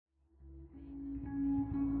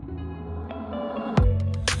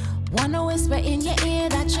Wanna whisper in your ear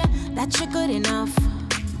that you're good enough.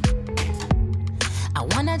 I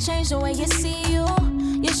wanna change the way you see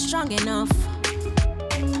you're strong enough.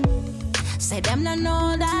 Say them to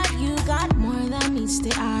know that you got more than meets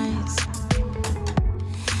the eyes.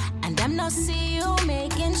 And them no see you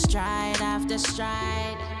making stride after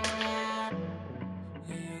stride.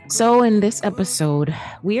 So, in this episode,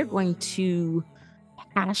 we are going to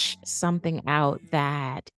hash something out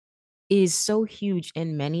that is so huge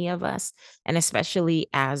in many of us, and especially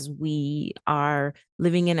as we are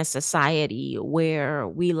living in a society where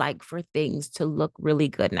we like for things to look really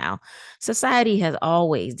good now. Society has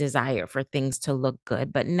always desired for things to look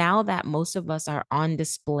good, but now that most of us are on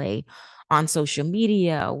display on social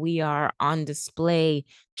media, we are on display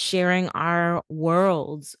sharing our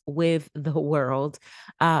worlds with the world.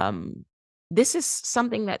 Um, this is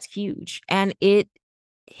something that's huge and it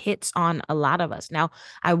hits on a lot of us. Now,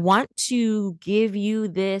 I want to give you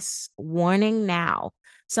this warning now.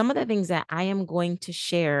 Some of the things that I am going to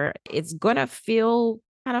share, it's going to feel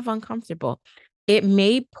kind of uncomfortable. It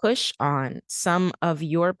may push on some of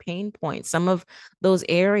your pain points, some of those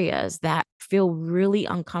areas that feel really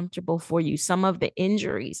uncomfortable for you, some of the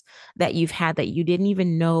injuries that you've had that you didn't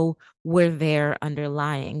even know were there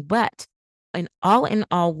underlying. But in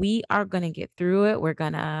all, we are going to get through it. We're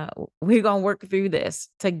going to work through this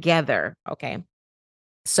together, okay?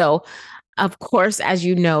 So, of course, as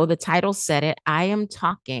you know, the title said it. I am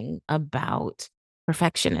talking about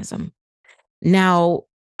perfectionism. Now,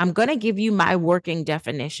 I'm going to give you my working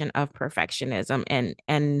definition of perfectionism,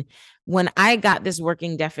 and when I got this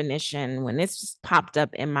working definition, when this just popped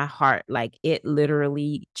up in my heart, like it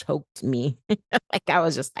literally choked me. Like I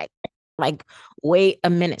was just like wait a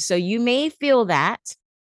minute. So you may feel that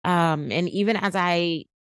and even as I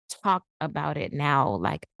talk about it now,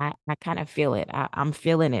 like I kind of feel it. I'm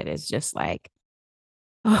feeling it. It's just like,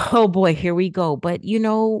 oh boy, here we go. But you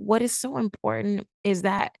know what is so important is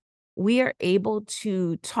that we are able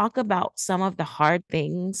to talk about some of the hard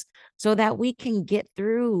things so that we can get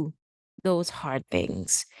through those hard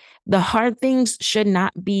things. The hard things should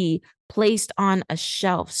not be placed on a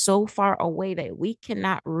shelf so far away that we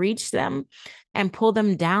cannot reach them and pull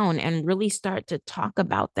them down and really start to talk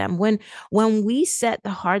about them. When we set the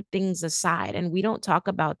hard things aside and we don't talk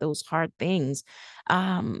about those hard things,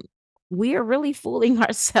 um we're really fooling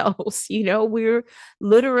ourselves. We're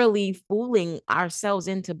literally fooling ourselves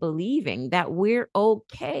into believing that we're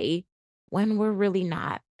okay when we're really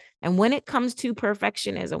not. And when it comes to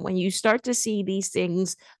perfectionism, when you start to see these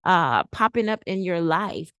things popping up in your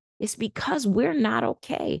life, it's because we're not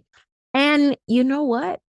okay. And you know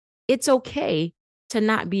what? It's okay to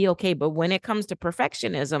not be okay. But when it comes to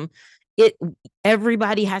perfectionism, it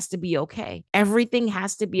everybody has to be okay. Everything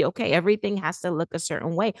has to be okay. Everything has to look a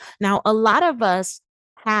certain way. Now, a lot of us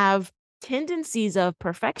have tendencies of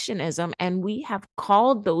perfectionism, and we have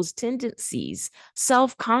called those tendencies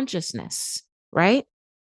self consciousness, right?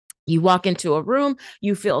 You walk into a room,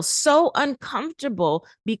 you feel so uncomfortable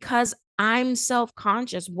because I'm self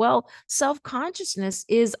conscious. Well, self consciousness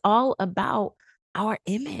is all about our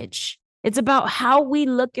image. It's about how we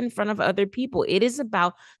look in front of other people. It is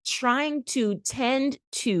about trying to tend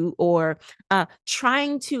to or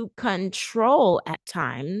trying to control at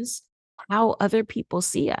times how other people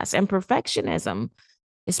see us. And perfectionism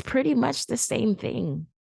is pretty much the same thing.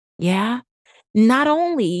 Yeah. Not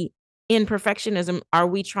only in perfectionism are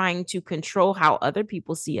we trying to control how other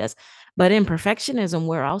people see us, but in perfectionism,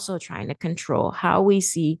 we're also trying to control how we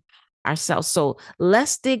see ourselves. So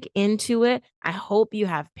let's dig into it. I hope you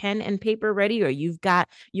have pen and paper ready or you've got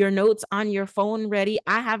your notes on your phone ready.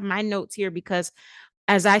 I have my notes here because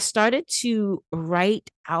as I started to write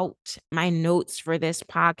out my notes for this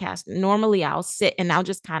podcast, normally I'll sit and I'll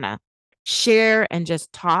just kind of share and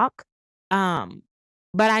just talk. Um,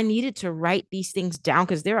 but I needed to write these things down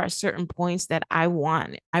because there are certain points that I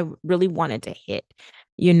really wanted to hit,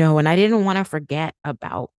 and I didn't want to forget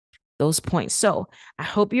about those points. So I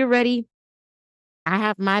hope you're ready. I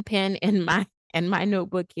have my pen and my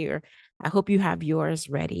notebook here. I hope you have yours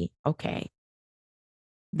ready. Okay.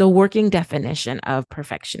 The working definition of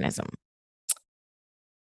perfectionism.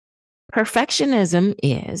 Perfectionism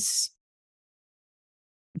is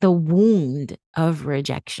the wound of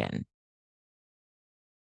rejection.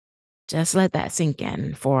 Just let that sink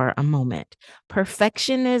in for a moment.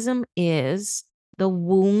 Perfectionism is the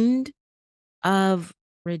wound of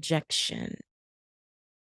rejection.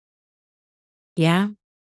 Yeah.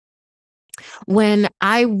 When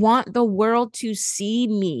I want the world to see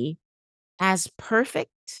me as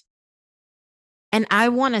perfect and I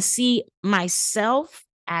want to see myself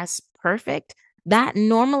as perfect, that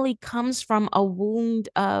normally comes from a wound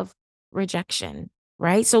of rejection,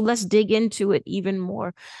 right? So let's dig into it even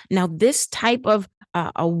more. Now, this type of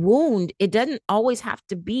a wound, it doesn't always have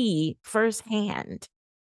to be firsthand.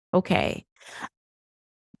 Okay.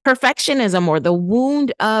 Perfectionism or the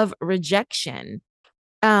wound of rejection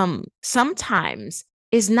sometimes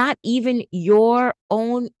is not even your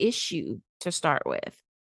own issue to start with.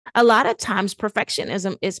 A lot of times,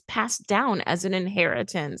 perfectionism is passed down as an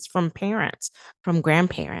inheritance from parents, from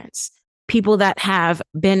grandparents, people that have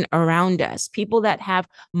been around us, people that have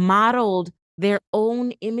modeled their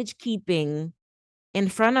own image keeping in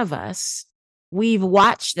front of us. We've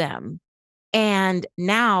watched them, and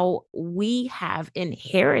now we have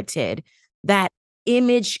inherited that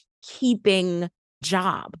image keeping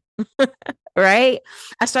job, right?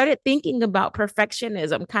 I started thinking about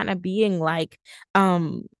perfectionism kind of being like,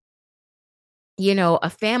 um, a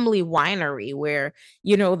family winery where,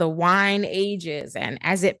 the wine ages, and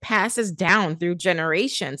as it passes down through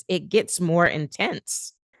generations, it gets more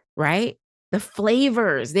intense, right? The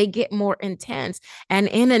flavors, they get more intense. And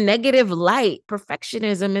in a negative light,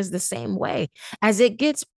 perfectionism is the same way. As it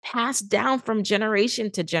gets passed down from generation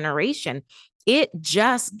to generation, it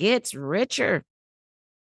just gets richer.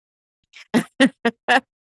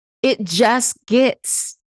 It just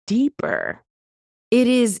gets deeper. It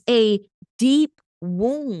is a deep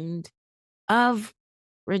wound of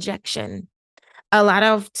rejection. A lot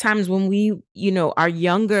of times when we, are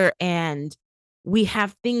younger and we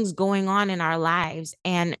have things going on in our lives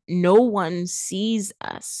and no one sees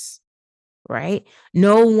us, right?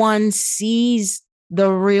 No one sees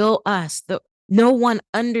the real us. No one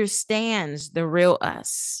understands the real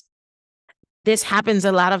us. This happens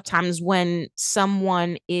a lot of times when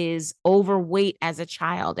someone is overweight as a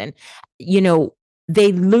child and, you know,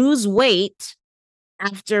 they lose weight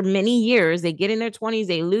after many years. They get in their 20s,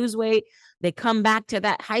 they lose weight, they come back to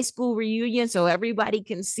that high school reunion so everybody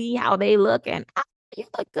can see how they look and you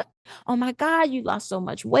look good. Oh my God, you lost so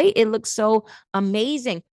much weight. It looks so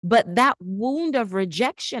amazing. But that wound of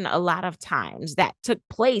rejection, a lot of times that took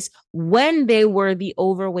place when they were the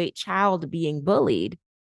overweight child being bullied,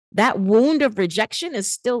 that wound of rejection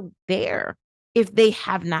is still there if they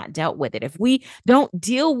have not dealt with it. If we don't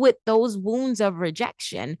deal with those wounds of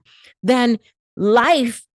rejection, then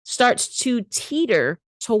life starts to teeter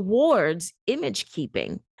towards image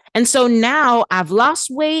keeping. And so now I've lost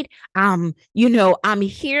weight. I'm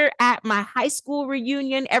here at my high school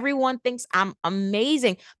reunion. Everyone thinks I'm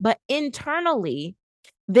amazing, but internally,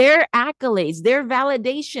 their accolades, their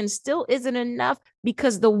validation still isn't enough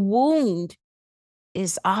because the wound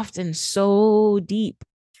is often so deep.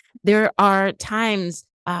 There are times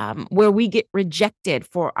where we get rejected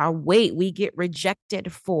for our weight, we get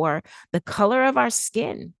rejected for the color of our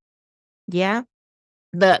skin. Yeah.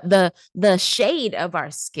 The shade of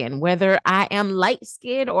our skin, whether I am light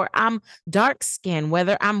skinned or I'm dark skinned,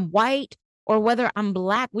 whether I'm white or whether I'm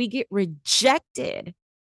black, we get rejected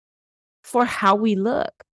for how we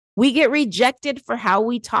look. We get rejected for how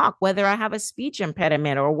we talk, whether I have a speech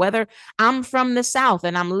impediment or whether I'm from the South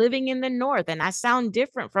and I'm living in the North and I sound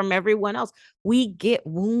different from everyone else. We get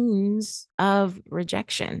wounds of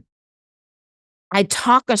rejection. I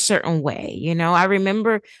talk a certain way, I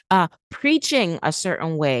remember preaching a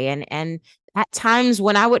certain way. And at times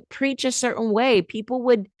when I would preach a certain way, people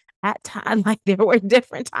would at times like there were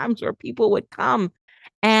different times where people would come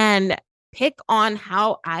and pick on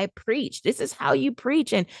how I preach. This is how you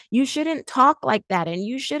preach, and you shouldn't talk like that, and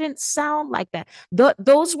you shouldn't sound like that.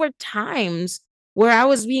 Those were times where I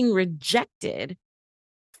was being rejected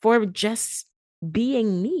for just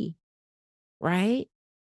being me, right?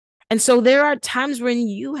 And so there are times when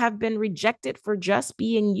you have been rejected for just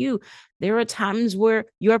being you. There are times where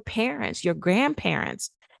your parents, your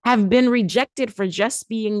grandparents have been rejected for just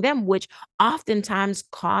being them, which oftentimes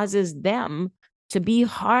causes them to be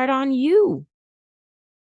hard on you.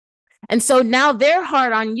 And so now they're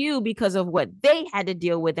hard on you because of what they had to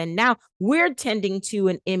deal with. And now we're tending to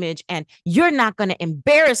an image, and you're not going to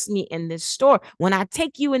embarrass me in this store. When I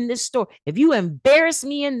take you in this store, if you embarrass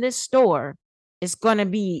me in this store, it's going to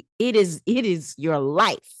be, it is your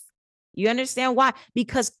life. You understand why?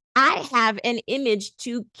 Because I have an image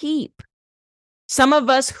to keep. Some of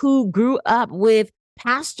us who grew up with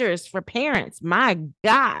pastors for parents, my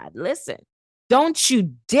God, listen, don't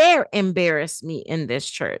you dare embarrass me in this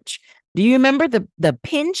church. Do you remember the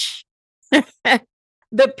pinch?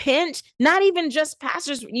 The pinch, not even just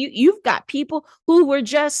pastors. You've got people who were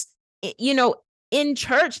just, in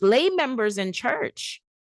church, lay members in church.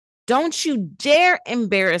 Don't you dare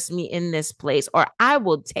embarrass me in this place, or I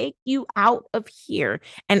will take you out of here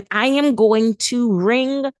and I am going to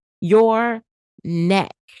wring your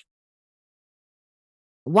neck.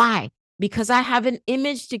 Why? because I have an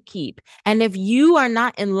image to keep. And if you are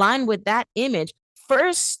not in line with that image,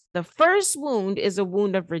 the first wound is a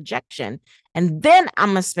wound of rejection. And then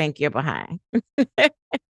I'm going to spank your behind.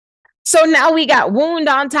 So now we got wound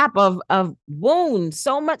on top of wound,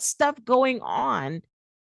 so much stuff going on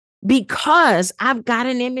because I've got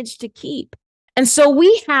an image to keep. And so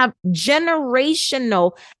we have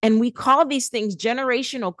generational, and we call these things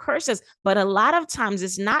generational curses. But a lot of times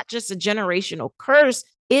it's not just a generational curse,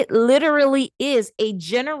 it literally is a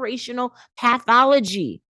generational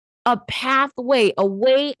pathology, a pathway, a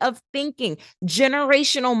way of thinking,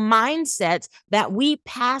 generational mindsets that we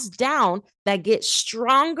pass down that get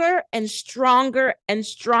stronger and stronger and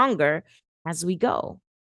stronger as we go.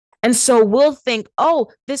 And so we'll think,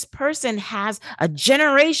 oh, this person has a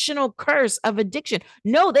generational curse of addiction.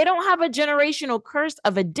 No, they don't have a generational curse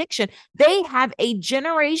of addiction. They have a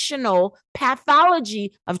generational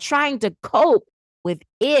pathology of trying to cope with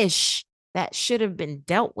ish that should have been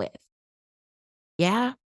dealt with.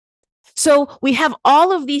 Yeah. So we have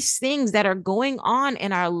all of these things that are going on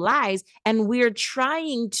in our lives, and we're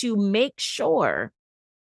trying to make sure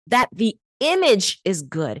that the image is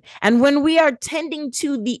good. And when we are tending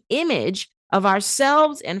to the image of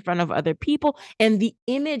ourselves in front of other people and the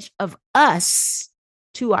image of us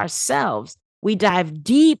to ourselves, we dive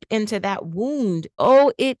deep into that wound.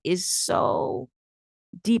 Oh, it is so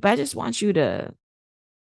deep. I just want you to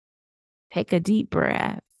take a deep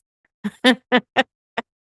breath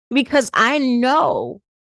because I know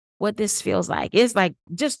what this feels like. It's like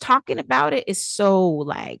just talking about it is so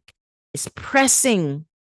like, it's pressing.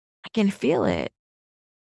 I can feel it.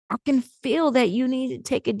 I can feel that you need to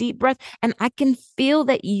take a deep breath, and I can feel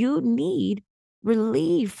that you need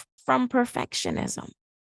relief from perfectionism.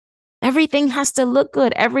 Everything has to look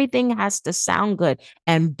good. Everything has to sound good.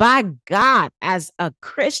 And by God, as a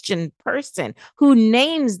Christian person who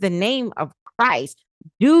names the name of Christ,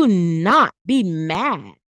 do not be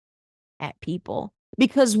mad at people.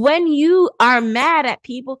 Because when you are mad at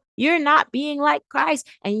people, you're not being like Christ,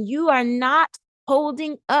 and you are not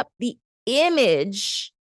holding up the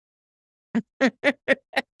image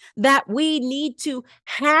that we need to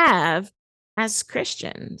have as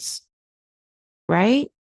Christians,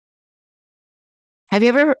 right? Have you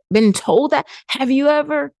ever been told that? Have you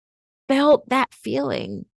ever felt that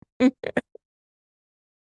feeling?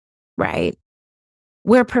 Right?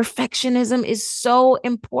 Where perfectionism is so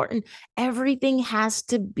important. Everything has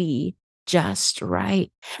to be just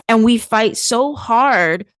right. And we fight so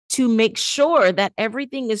hard to make sure that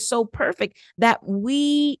everything is so perfect that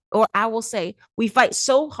or I will say, we fight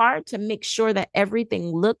so hard to make sure that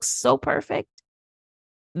everything looks so perfect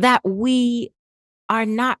that we are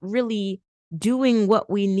not really doing what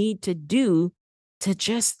we need to do to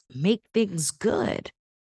just make things good.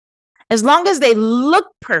 As long as they look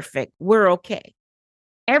perfect, we're okay.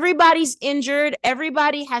 Everybody's injured.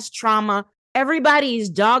 Everybody has trauma. Everybody's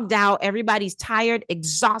dogged out. Everybody's tired,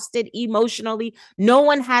 exhausted emotionally. No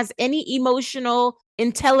one has any emotional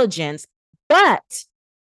intelligence, but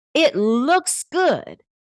it looks good.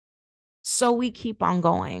 So we keep on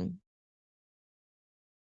going.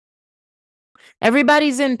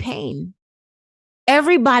 Everybody's in pain.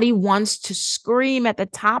 Everybody wants to scream at the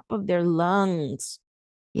top of their lungs.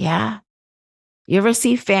 Yeah. You ever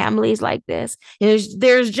see families like this?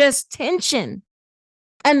 There's just tension.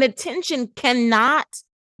 And the tension cannot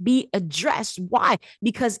be addressed. Why?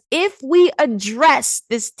 Because if we address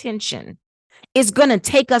this tension, it's going to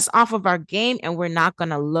take us off of our game, and we're not going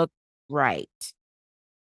to look right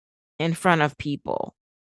in front of people.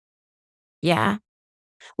 Yeah.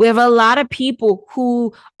 We have a lot of people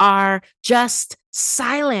who are just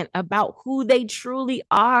silent about who they truly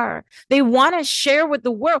are. They want to share with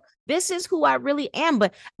the world, this is who I really am,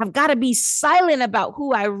 but I've got to be silent about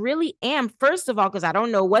who I really am. First of all, because I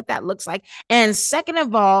don't know what that looks like. And second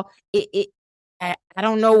of all, I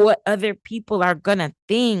don't know what other people are going to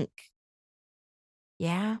think.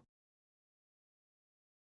 Yeah.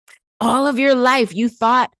 All of your life, you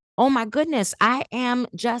thought, oh my goodness, I am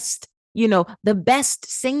just, the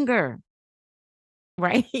best singer.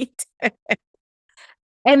 Right.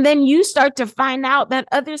 And then you start to find out that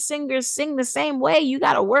other singers sing the same way. You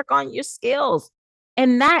got to work on your skills.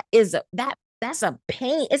 And that's a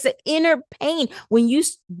pain. It's an inner pain when you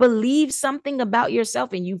believe something about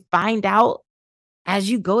yourself and you find out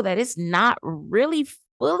as you go that it's not really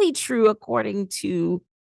fully true according to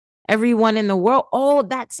everyone in the world. Oh,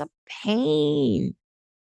 that's a pain.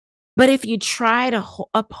 But if you try to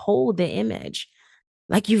uphold the image,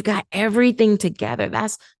 like you've got everything together,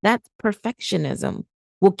 that perfectionism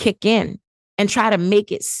will kick in and try to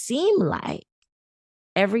make it seem like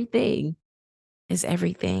everything is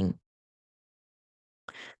everything.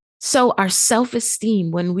 So our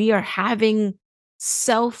self-esteem, when we are having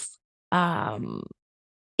self um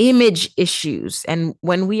image issues and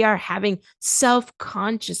when we are having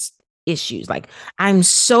self-conscious issues, like I'm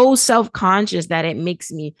so self-conscious that it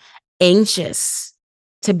makes me anxious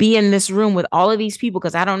to be in this room with all of these people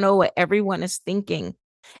because I don't know what everyone is thinking,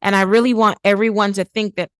 and I really want everyone to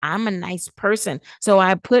think that I'm a nice person, so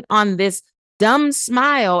I put on this dumb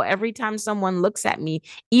smile every time someone looks at me,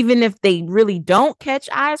 even if they really don't catch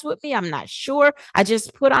eyes with me. I'm not sure, I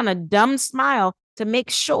just put on a dumb smile to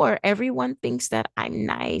make sure everyone thinks that I'm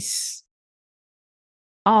nice.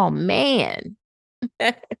 Oh man,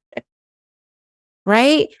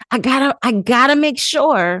 right? I gotta make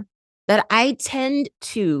sure that I tend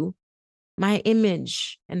to my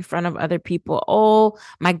image in front of other people. Oh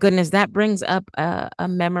my goodness, that brings up a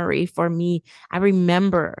memory for me. I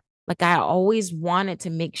remember, like, I always wanted to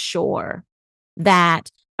make sure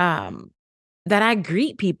that um that I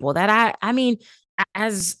greet people, that I mean,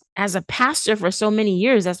 as a pastor for so many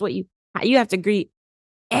years, that's what you have to greet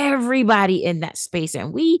everybody in that space.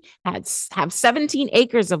 And we have 17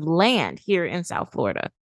 acres of land here in South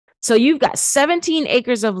Florida. So you've got 17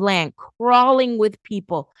 acres of land crawling with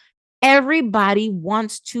people. Everybody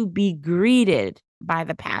wants to be greeted by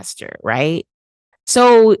the pastor, right?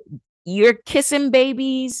 So you're kissing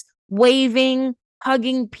babies, waving,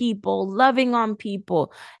 hugging people, loving on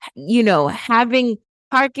people, having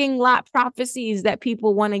parking lot prophecies that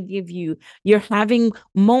people want to give you. You're having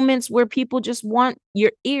moments where people just want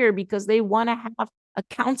your ear because they want to have a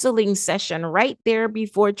counseling session right there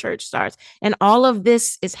before church starts. And all of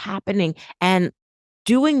this is happening. And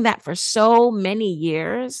doing that for so many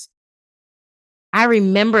years, I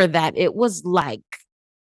remember that it was like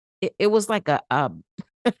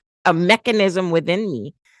a mechanism within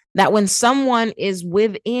me that when someone is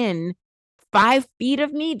within 5 feet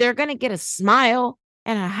of me, they're gonna get a smile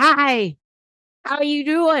and a hi, how are you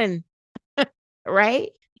doing? Right?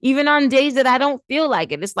 Even on days that I don't feel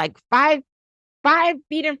like it. It's like 5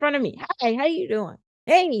 feet in front of me. Hi, how you doing?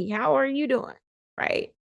 Hey, how are you doing?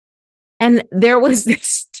 Right. And there was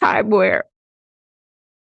this time where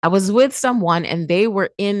I was with someone and they were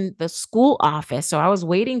in the school office. So I was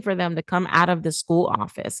waiting for them to come out of the school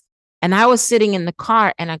office. And I was sitting in the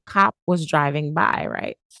car and a cop was driving by,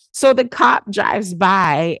 right? So the cop drives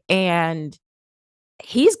by and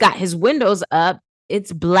he's got his windows up.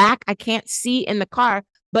 It's black. I can't see in the car,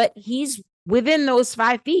 but he's within those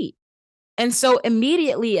 5 feet. And so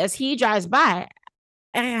immediately as he drives by,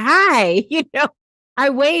 hi, I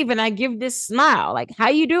wave and I give this smile, like, how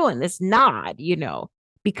you doing? This nod,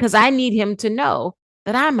 because I need him to know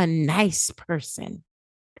that I'm a nice person.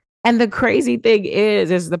 And the crazy thing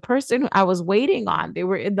is the person who I was waiting on, they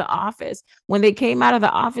were in the office. When they came out of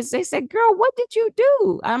the office, they said, "Girl, what did you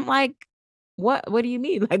do?" I'm like, What do you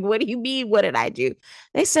mean? Like, what do you mean? What did I do?"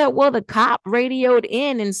 They said, "Well, the cop radioed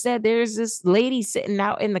in and said there's this lady sitting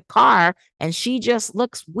out in the car and she just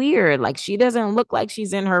looks weird. Like she doesn't look like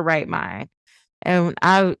she's in her right mind." And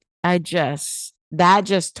that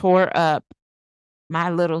just tore up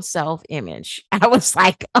my little self-image. I was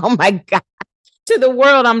like, "Oh my God." To the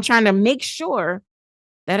world, I'm trying to make sure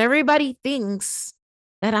that everybody thinks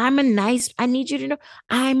that I need you to know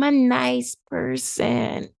I'm a nice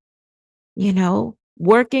person,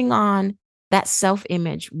 working on that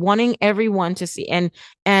self-image, wanting everyone to see. And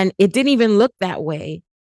it didn't even look that way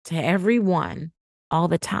to everyone all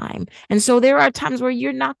the time. And so there are times where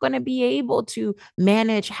you're not going to be able to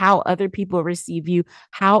manage how other people receive you,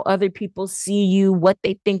 how other people see you, what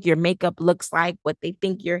they think your makeup looks like, what they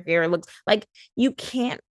think your hair looks like. You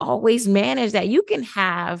can't always manage that. You can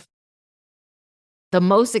have the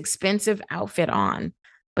most expensive outfit on,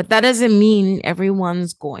 but that doesn't mean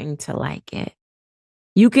everyone's going to like it.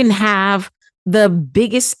 You can have the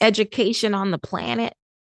biggest education on the planet,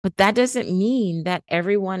 but that doesn't mean that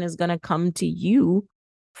everyone is going to come to you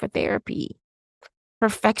for therapy.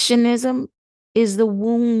 Perfectionism is the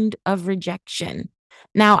wound of rejection.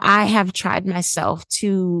 Now, I have tried myself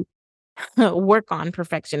to work on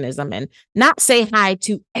perfectionism and not say hi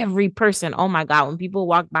to every person. Oh my God, when people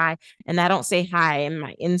walk by and I don't say hi, and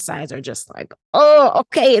my insides are just like, oh,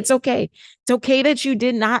 okay, it's okay. It's okay that you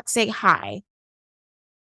did not say hi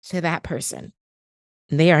to that person.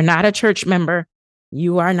 They are not a church member.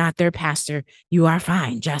 You are not their pastor. You are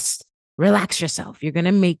fine. Just relax yourself. You're going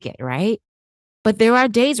to make it, right? But there are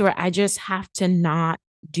days where I just have to not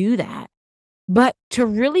do that. But to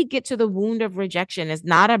really get to the wound of rejection is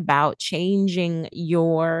not about changing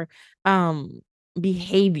your um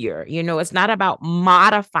behavior. It's not about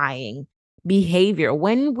modifying behavior.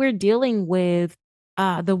 When we're dealing with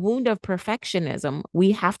the wound of perfectionism,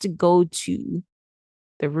 we have to go to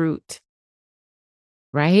the root,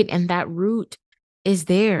 right? And that root is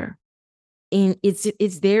there in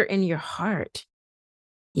it's there in your heart.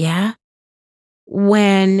 Yeah.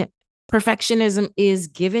 When perfectionism is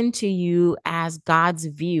given to you as God's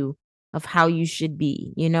view of how you should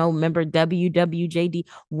be. Remember WWJD,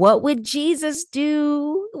 what would Jesus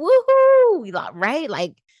do? Woohoo! Right?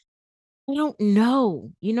 Like, I don't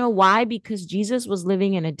know. You know why? Because Jesus was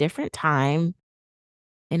living in a different time,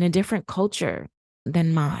 in a different culture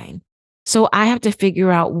than mine. So I have to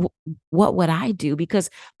figure out what would I do, because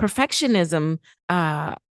perfectionism,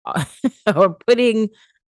 uh or putting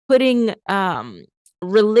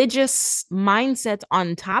religious mindsets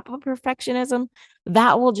on top of perfectionism,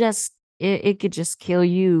 that will just it could just kill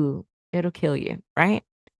you. It'll kill you, right?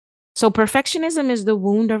 So perfectionism is the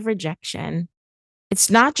wound of rejection.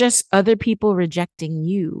 It's not just other people rejecting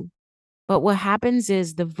you, but what happens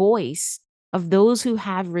is the voice of those who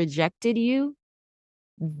have rejected you,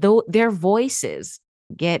 though their voices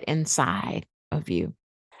get inside of you.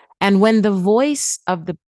 And when the voice of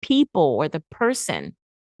the people or the person,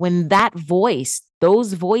 when that voice,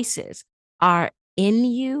 those voices are in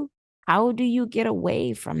you, how do you get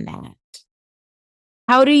away from that?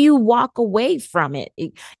 How do you walk away from it?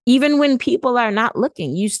 Even when people are not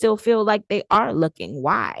looking, you still feel like they are looking.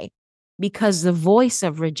 Why? Because the voice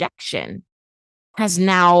of rejection has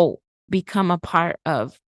now become a part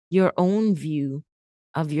of your own view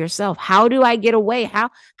of yourself. How do I get away? How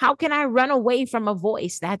can I run away from a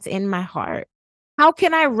voice that's in my heart? How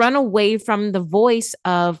can I run away from the voice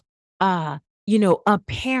of a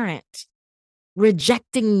parent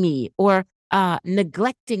rejecting me, or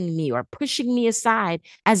neglecting me, or pushing me aside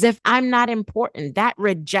as if I'm not important? That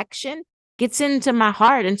rejection gets into my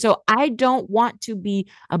heart. And so I don't want to be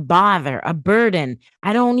a bother, a burden.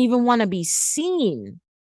 I don't even want to be seen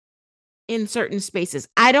in certain spaces.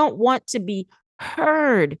 I don't want to be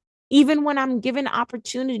heard, even when I'm given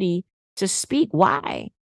opportunity to speak. Why?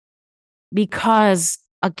 Because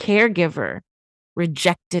a caregiver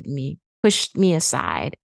rejected me, pushed me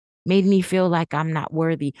aside, made me feel like I'm not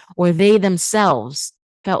worthy, or they themselves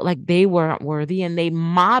felt like they weren't worthy, and they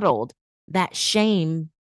modeled that shame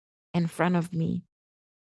in front of me.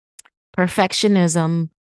 Perfectionism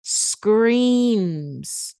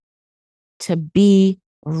screams to be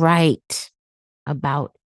right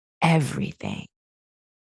about everything.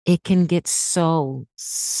 It can get so,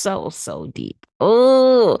 so, so deep.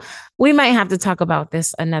 Oh, we might have to talk about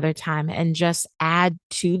this another time and just add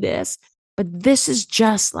to this. But this is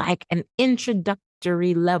just like an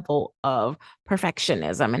introductory level of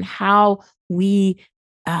perfectionism, and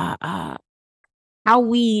uh, uh, how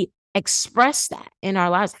we express that in our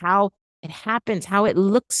lives, how it happens, how it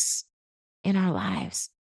looks in our lives.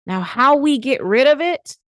 Now, how we get rid of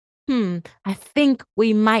it, I think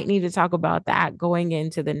we might need to talk about that going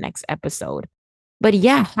into the next episode. But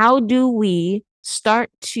yeah, how do we start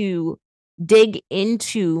to dig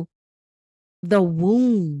into the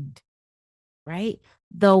wound, right?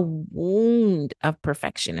 The wound of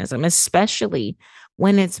perfectionism, especially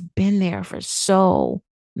when it's been there for so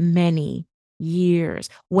many years,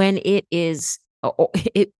 when it is,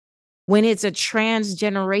 it, when it's a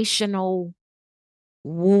transgenerational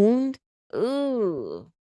wound. Ooh,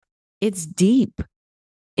 it's deep.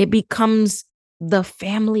 It becomes the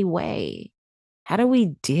family way. How do we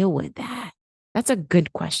deal with that? That's a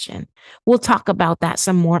good question. We'll talk about that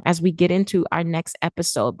some more as we get into our next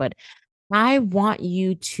episode. But I want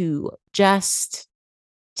you to just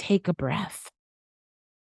take a breath,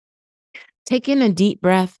 take in a deep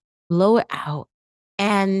breath, blow it out.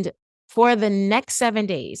 And for the next 7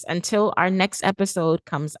 days until our next episode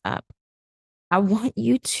comes up, I want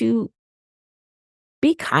you to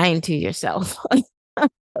be kind to yourself.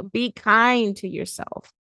 Be kind to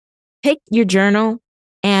yourself. Take your journal,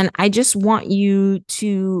 and I just want you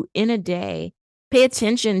to, in a day, pay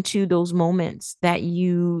attention to those moments that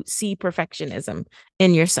you see perfectionism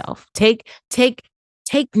in yourself. Take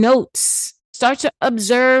notes. Start to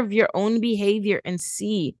observe your own behavior and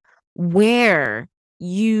see where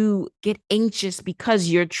you get anxious because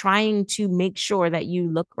you're trying to make sure that you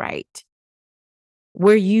look right,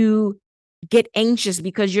 where you get anxious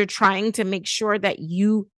because you're trying to make sure that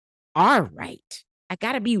you are right. I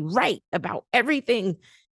got to be right about everything.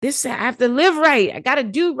 I have to live right. I got to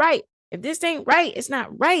do right. If this ain't right, it's not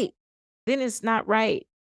right. Then it's not right.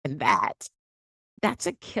 And that's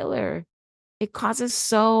a killer. It causes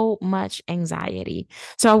so much anxiety.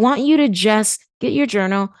 So I want you to just get your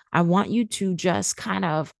journal. I want you to just kind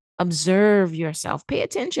of observe yourself. Pay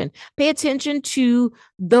attention. Pay attention to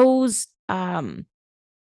those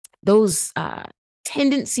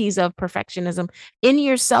tendencies of perfectionism in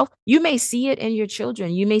yourself. You may see it in your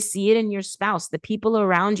children. You may see it in your spouse, the people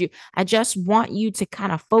around you. I just want you to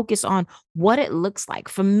kind of focus on what it looks like.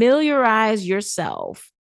 Familiarize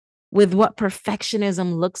yourself with what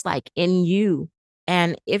perfectionism looks like in you.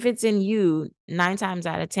 And if it's in you, 9 times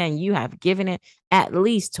out of 10, you have given it at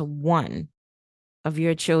least to one of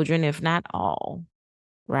your children, if not all,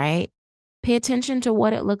 right? Pay attention to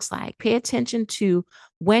what it looks like. Pay attention to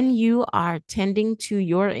when you are tending to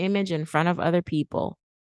your image in front of other people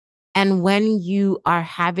and when you are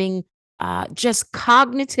having just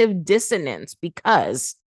cognitive dissonance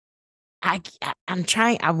because I'm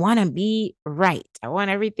trying, I want to be right. I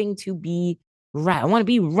want everything to be right. I want to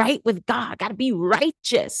be right with God. Got to be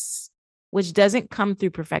righteous, which doesn't come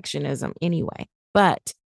through perfectionism anyway.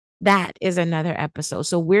 But that is another episode.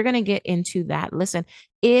 So we're going to get into that. Listen,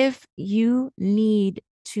 if you need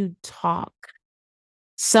to talk,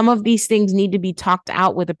 some of these things need to be talked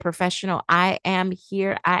out with a professional. I am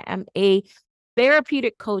here. I am a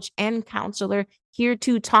therapeutic coach and counselor here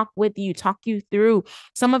to talk with you, talk you through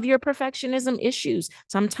some of your perfectionism issues.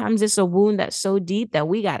 Sometimes it's a wound that's so deep that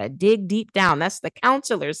we got to dig deep down. That's the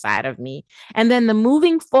counselor side of me. And then the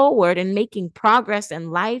moving forward and making progress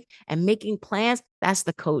in life and making plans, that's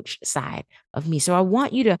the coach side of me. So I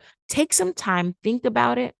want you to take some time, think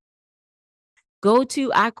about it. Go to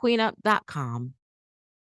iqueenup.com.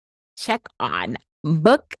 Check on,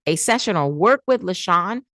 book a session or work with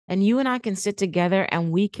LaShawn, and you and I can sit together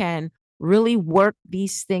and we can really work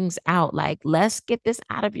these things out. Like, let's get this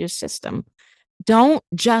out of your system. Don't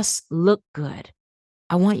just look good.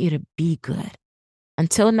 I want you to be good.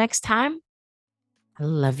 Until next time, I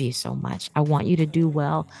love you so much. I want you to do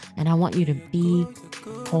well and I want you to be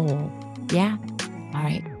whole. Yeah? All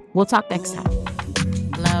right. We'll talk next time.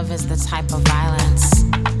 Love is the type of violence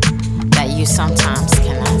that you sometimes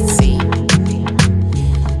cannot see.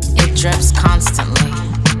 It drips constantly.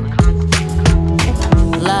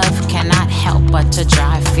 Love cannot help but to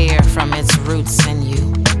drive fear from its roots in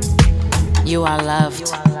you. You are loved.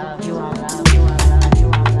 You are loved.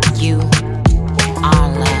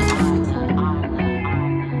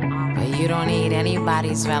 But you don't need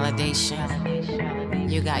anybody's validation.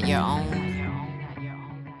 You got your own.